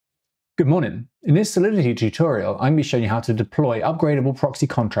Good morning. In this Solidity tutorial, I'm going to be showing you how to deploy upgradable proxy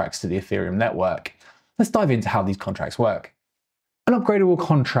contracts to the Ethereum network. Let's dive into how these contracts work. An upgradable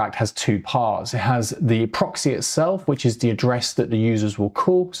contract has two parts. It has the proxy itself, which is the address that the users will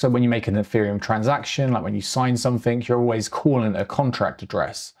call. So when you make an Ethereum transaction, like when you sign something, you're always calling a contract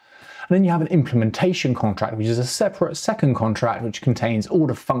address. And then you have an implementation contract, which is a separate second contract which contains all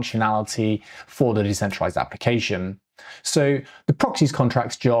the functionality for the decentralized application. So the proxies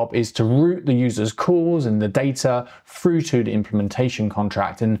contract's job is to route the user's calls and the data through to the implementation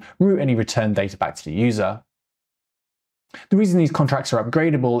contract and route any return data back to the user. The reason these contracts are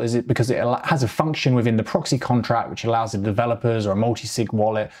upgradable is because it has a function within the proxy contract which allows the developers or a multi-sig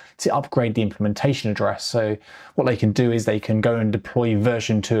wallet to upgrade the implementation address. So what they can do is they can go and deploy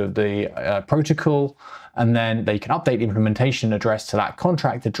version 2 of the protocol, and then they can update the implementation address to that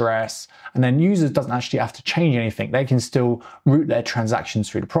contract address, and then users doesn't actually have to change anything. They can still route their transactions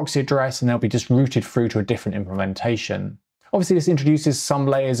through the proxy address and they'll be just routed through to a different implementation. Obviously, this introduces some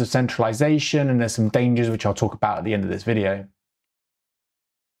layers of centralization and there's some dangers which I'll talk about at the end of this video.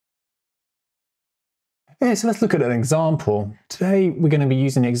 Okay, so let's look at an example. Today, we're going to be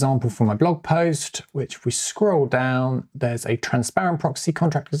using the example from my blog post, which if we scroll down, there's a transparent proxy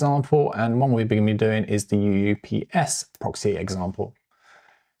contract example, and one we're going to be doing is the UUPS proxy example.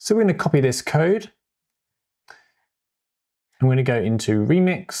 So we're going to copy this code. I'm going to go into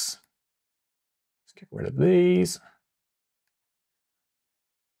Remix. Let's get rid of these.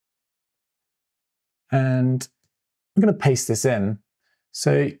 And I'm going to paste this in.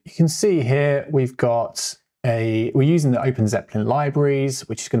 So you can see here we're using the OpenZeppelin libraries,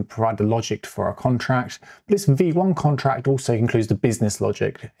 which is going to provide the logic for our contract. But this V1 contract also includes the business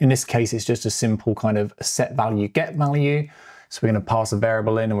logic. In this case, it's just a simple kind of set value, get value. So we're going to pass a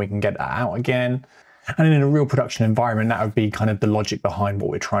variable in and we can get that out again. And in a real production environment, that would be kind of the logic behind what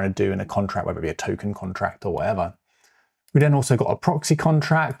we're trying to do in a contract, whether it be a token contract or whatever. We then also got a proxy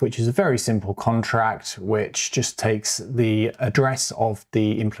contract, which is a very simple contract, which just takes the address of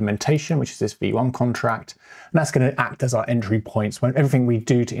the implementation, which is this V1 contract, and that's going to act as our entry points when everything we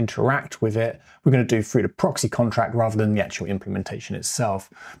do to interact with it, we're going to do through the proxy contract rather than the actual implementation itself.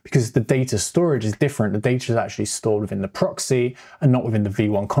 Because the data storage is different, the data is actually stored within the proxy and not within the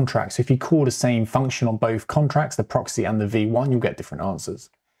V1 contract. So if you call the same function on both contracts, the proxy and the V1, you'll get different answers.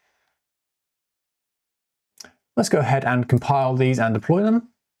 Let's go ahead and compile these and deploy them.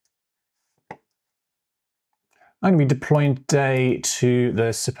 I'm going to be deploying today to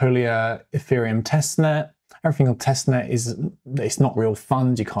the Sepolia Ethereum testnet. Everything on testnet it's not real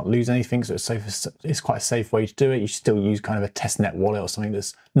funds, you can't lose anything, so it's quite a safe way to do it. You still use kind of a testnet wallet or something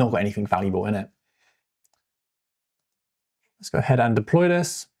that's not got anything valuable in it. Let's go ahead and deploy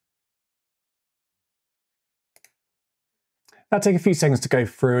this. That'll take a few seconds to go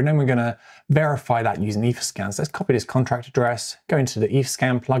through, and then we're going to verify that using Etherscan. So let's copy this contract address, go into the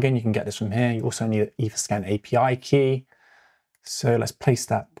Etherscan plugin. You can get this from here. You also need an Etherscan API key. So let's place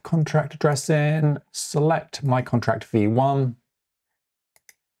that contract address in, select my contract v1,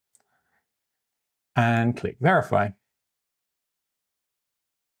 and click verify.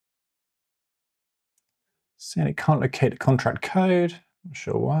 Saying it can't locate the contract code. Not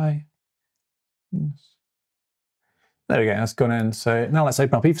sure why. There we go, that's gone in. So now let's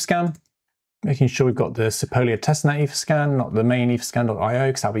open up Etherscan, making sure we've got the Sepolia testnet Etherscan, not the main etherscan.io,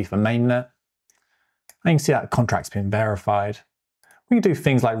 because that'll be for mainnet. And you can see that contract's been verified. We can do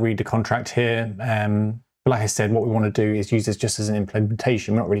things like read the contract here, but like I said, what we want to do is use this just as an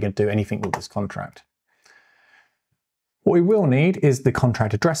implementation. We're not really going to do anything with this contract. What we will need is the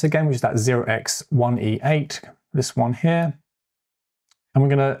contract address again, which is that 0x1e8, this one here. And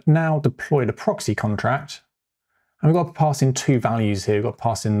we're going to now deploy the proxy contract. And we've got to pass in two values here. We've got to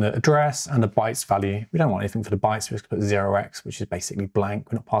pass in the address and the bytes value. We don't want anything for the bytes, so we're just going to put 0x, which is basically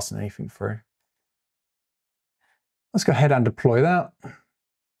blank. We're not passing anything through. Let's go ahead and deploy that.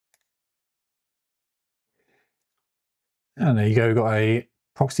 And there you go, we've got a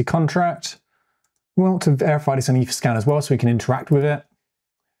proxy contract. We want to verify this on Etherscan as well so we can interact with it.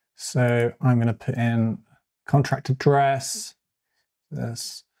 So I'm going to put in contract address,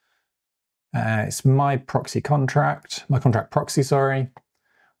 this. It's my proxy contract, my contract proxy, sorry.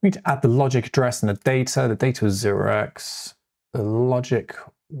 We need to add the logic address and the data. The data was 0x. The logic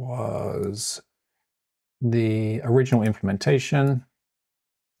was the original implementation.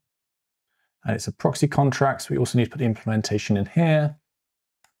 And it's a proxy contract, so we also need to put the implementation in here.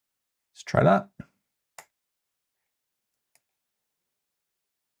 Let's try that.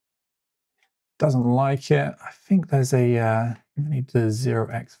 Doesn't like it. I think there's a, we need the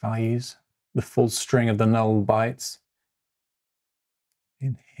 0x values. The full string of the null bytes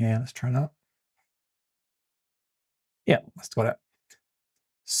in here. Let's try that. Yeah, that's got it.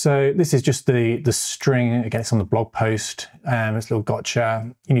 So this is just the string. Again, it's on the blog post. It's a little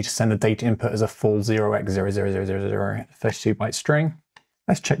gotcha. You need to send the data input as a full 0x00000, 32 byte string.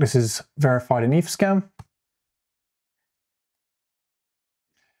 Let's check this is verified in Etherscan.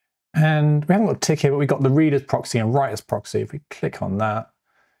 And we haven't got a tick here, but we've got the reader's proxy and writer's proxy. If we click on that,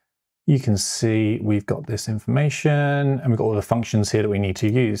 you can see we've got this information and we've got all the functions here that we need to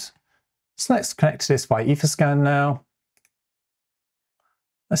use. So let's connect to this by Etherscan now.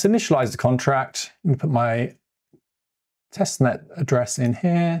 Let's initialize the contract. I'm going to put my testnet address in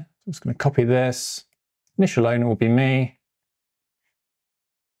here. I'm just going to copy this. Initial owner will be me.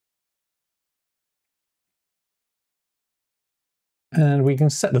 And we can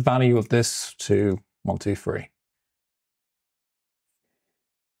set the value of this to 123.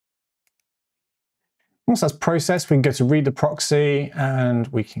 Once that's processed, we can go to read the proxy and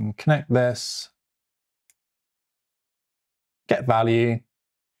we can connect this, get value.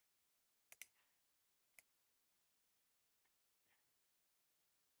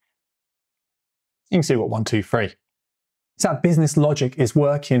 You can see what 123. So our business logic is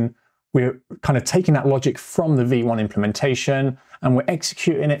working. We're kind of taking that logic from the V1 implementation and we're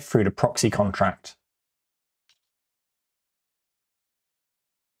executing it through the proxy contract.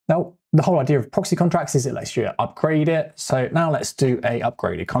 Now, the whole idea of proxy contracts is it lets you upgrade it. So now let's do a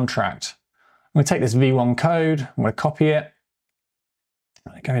upgraded contract. I'm going to take this V1 code, I'm going to copy it,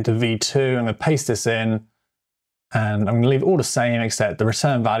 I'm going to go into V2, I'm going to paste this in, and I'm going to leave it all the same except the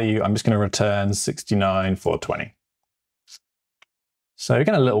return value, I'm just going to return 69,420. So you're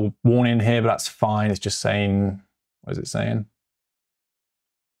getting a little warning here, but that's fine. It's just saying, what is it saying?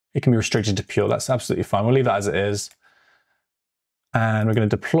 It can be restricted to pure. That's absolutely fine. We'll leave that as it is. And we're going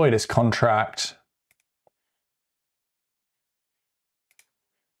to deploy this contract.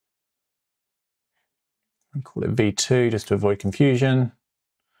 And call it V2 just to avoid confusion.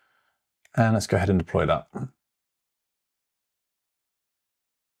 And let's go ahead and deploy that.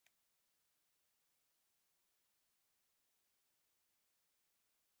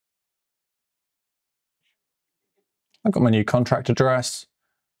 I've got my new contract address.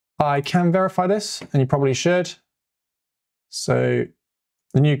 I can verify this, and you probably should. So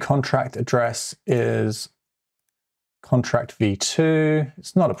the new contract address is contract v2.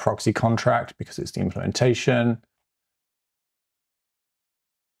 It's not a proxy contract because it's the implementation.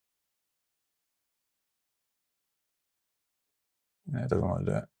 No, it doesn't want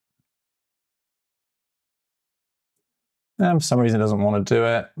to do it. And for some reason it doesn't want to do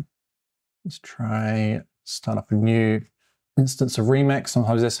it. Let's try start up a new instance of Remix.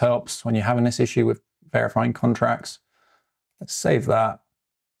 Sometimes this helps when you're having this issue with verifying contracts. Let's save that.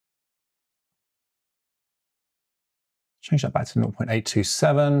 Change that back to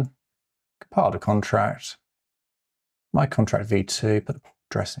 0.827. Compile the contract. My contract v2, put the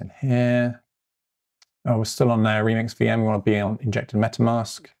address in here. Oh, we're still on there, Remix VM. We want to be on injected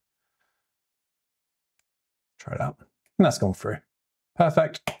MetaMask. Try it out. And that's gone through.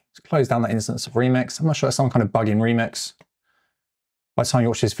 Perfect. Let's close down that instance of Remix. I'm not sure there's some kind of bug in Remix. By the time you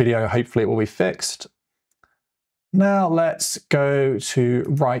watch this video, hopefully it will be fixed. Now let's go to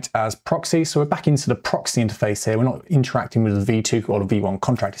write as proxy. So we're back into the proxy interface here. We're not interacting with the V2 or the V1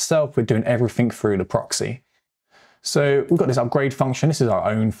 contract itself. We're doing everything through the proxy. So we've got this upgrade function. This is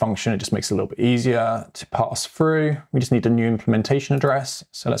our own function. It just makes it a little bit easier to pass through. We just need a new implementation address.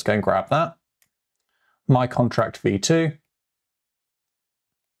 So let's go and grab that. My contract v2.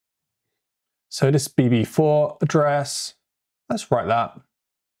 So this BB4 address, let's write that.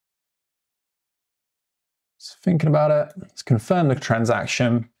 Just thinking about it, let's confirm the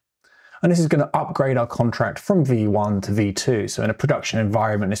transaction. And this is going to upgrade our contract from V1 to V2. So in a production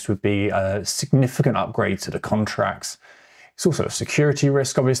environment, this would be a significant upgrade to the contracts. It's also a security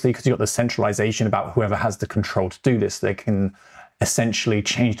risk, obviously, because you've got the centralization about whoever has the control to do this. They can essentially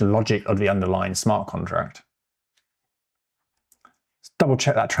change the logic of the underlying smart contract. Let's double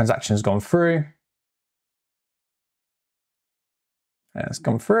check that transaction has gone through. And it's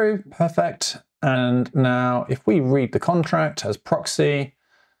gone through, perfect. And now if we read the contract as proxy,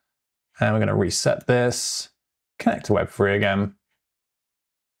 and we're going to reset this, connect to Web3 again,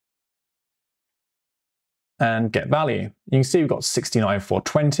 and get value. You can see we've got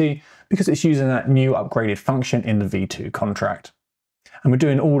 69,420 because it's using that new upgraded function in the V2 contract. And we're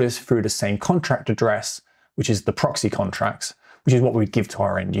doing all this through the same contract address, which is the proxy contracts, which is what we'd give to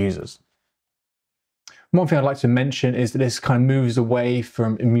our end users. One thing I'd like to mention is that this kind of moves away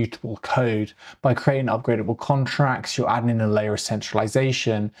from immutable code. By creating upgradable contracts, you're adding in a layer of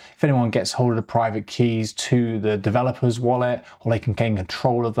centralization. If anyone gets hold of the private keys to the developer's wallet, or they can gain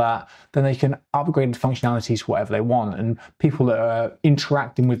control of that, then they can upgrade the functionalities to whatever they want. And people that are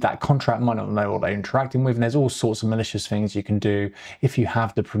interacting with that contract might not know what they're interacting with. And there's all sorts of malicious things you can do if you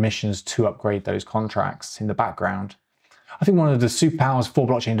have the permissions to upgrade those contracts in the background. I think one of the superpowers for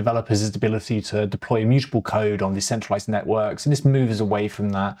blockchain developers is the ability to deploy immutable code on decentralized networks, and this moves away from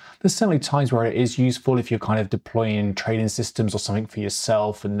that. There's certainly times where it is useful if you're kind of deploying trading systems or something for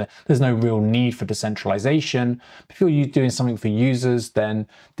yourself and there's no real need for decentralization. But if you're doing something for users, then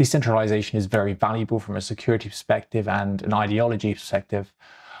decentralization is very valuable from a security perspective and an ideology perspective.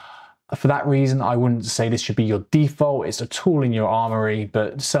 For that reason, I wouldn't say this should be your default. It's a tool in your armory,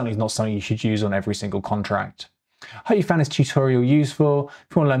 but certainly not something you should use on every single contract. I hope you found this tutorial useful.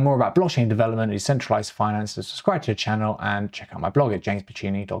 If you want to learn more about blockchain development and decentralized finance, subscribe to the channel and check out my blog at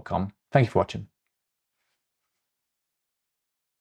jamespacini.com. Thank you for watching.